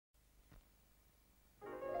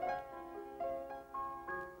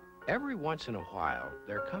Every once in a while,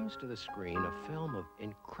 there comes to the screen a film of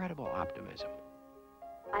incredible optimism.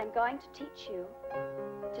 I'm going to teach you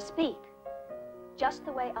to speak just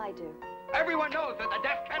the way I do. Everyone knows that the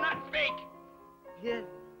deaf cannot speak. Yes,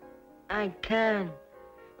 I can.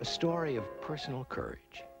 A story of personal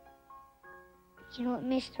courage. You know what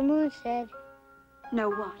Mr. Moon said? No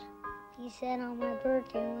what? He said on my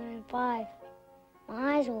birthday when I'm 5,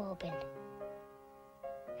 my eyes will open.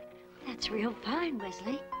 That's real fine,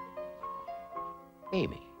 Wesley.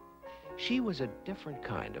 Amy. She was a different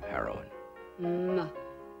kind of heroine.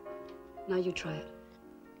 Now you try it.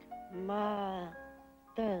 Mother.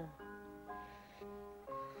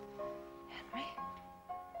 Henry?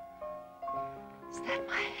 Is that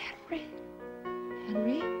my Henry?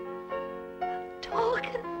 Henry? I'm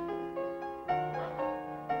talking.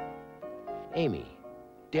 Amy,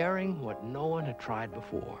 daring what no one had tried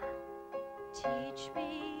before. Teach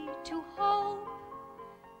me to hope,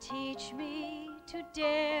 teach me to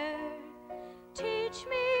dare, teach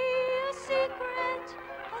me a secret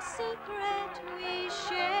we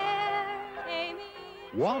share, Amy.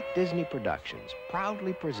 Walt Disney Productions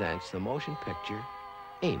proudly presents the motion picture,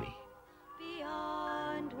 Amy.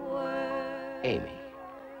 Beyond words. Amy.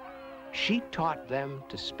 She taught them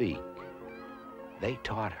to speak. They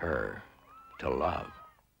taught her to love.